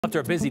After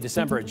a busy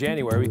December and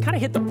January, we kind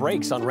of hit the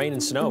brakes on rain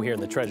and snow here in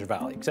the Treasure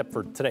Valley, except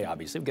for today,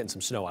 obviously. We're getting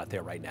some snow out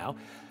there right now.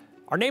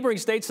 Our neighboring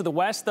states to the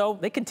west, though,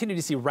 they continue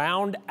to see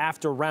round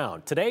after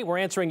round. Today, we're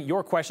answering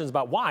your questions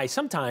about why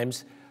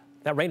sometimes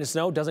that rain and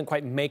snow doesn't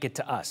quite make it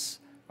to us.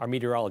 Our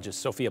meteorologist,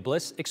 Sophia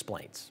Bliss,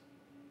 explains.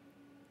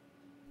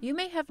 You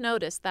may have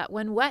noticed that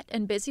when wet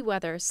and busy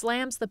weather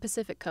slams the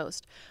Pacific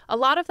coast, a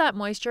lot of that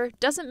moisture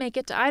doesn't make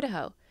it to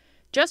Idaho.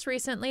 Just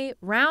recently,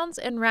 rounds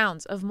and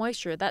rounds of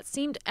moisture that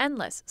seemed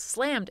endless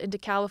slammed into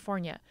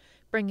California,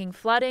 bringing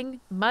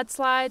flooding,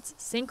 mudslides,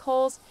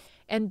 sinkholes,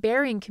 and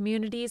burying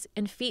communities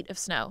in feet of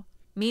snow.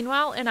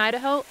 Meanwhile, in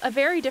Idaho, a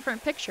very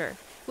different picture.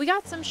 We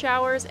got some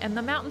showers and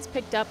the mountains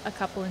picked up a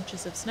couple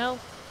inches of snow.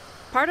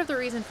 Part of the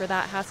reason for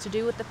that has to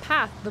do with the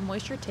path the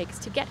moisture takes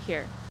to get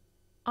here.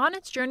 On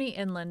its journey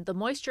inland, the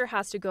moisture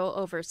has to go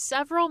over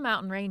several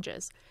mountain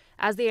ranges.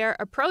 As the air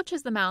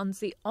approaches the mountains,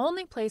 the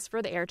only place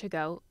for the air to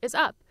go is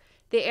up.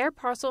 The air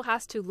parcel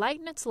has to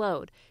lighten its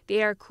load.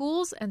 The air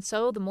cools, and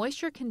so the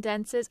moisture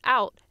condenses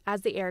out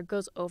as the air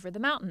goes over the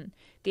mountain.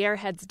 The air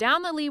heads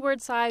down the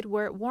leeward side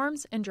where it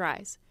warms and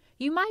dries.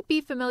 You might be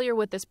familiar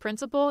with this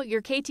principle.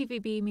 Your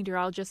KTVB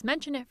meteorologists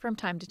mention it from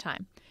time to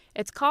time.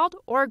 It's called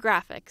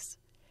orographics.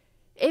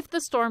 If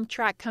the storm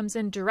track comes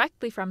in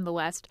directly from the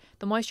west,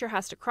 the moisture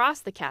has to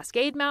cross the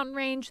Cascade Mountain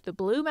Range, the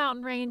Blue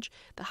Mountain Range,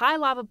 the High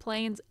Lava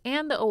Plains,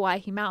 and the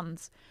Owyhee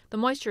Mountains. The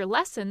moisture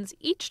lessens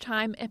each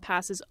time it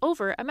passes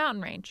over a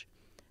mountain range.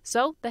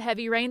 So the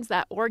heavy rains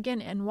that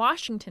Oregon and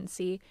Washington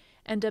see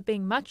end up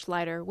being much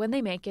lighter when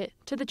they make it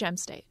to the Gem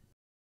State.